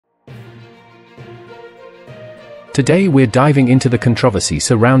Today we're diving into the controversy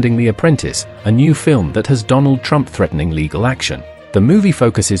surrounding The Apprentice, a new film that has Donald Trump threatening legal action. The movie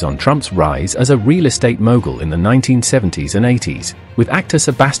focuses on Trump's rise as a real estate mogul in the 1970s and 80s, with actor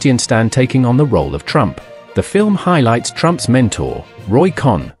Sebastian Stan taking on the role of Trump. The film highlights Trump's mentor, Roy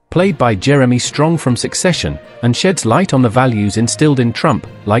Cohn, played by Jeremy Strong from Succession, and sheds light on the values instilled in Trump,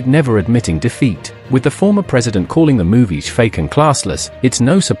 like never admitting defeat. With the former president calling the movies fake and classless, it's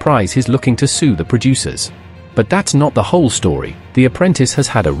no surprise he's looking to sue the producers. But that's not the whole story. The Apprentice has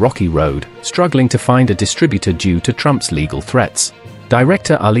had a rocky road, struggling to find a distributor due to Trump's legal threats.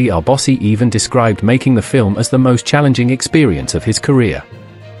 Director Ali Al-Bossi even described making the film as the most challenging experience of his career.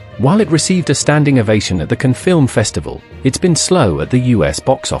 While it received a standing ovation at the Cannes Film Festival, it's been slow at the US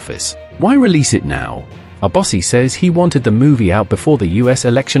box office. Why release it now? Al-Bossi says he wanted the movie out before the US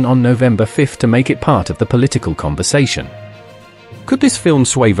election on November 5th to make it part of the political conversation. Could this film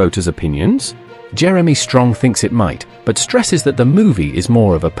sway voters' opinions? Jeremy Strong thinks it might, but stresses that the movie is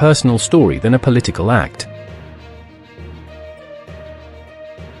more of a personal story than a political act.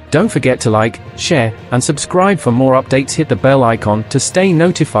 Don't forget to like, share, and subscribe for more updates. Hit the bell icon to stay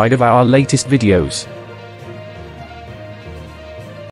notified of our latest videos.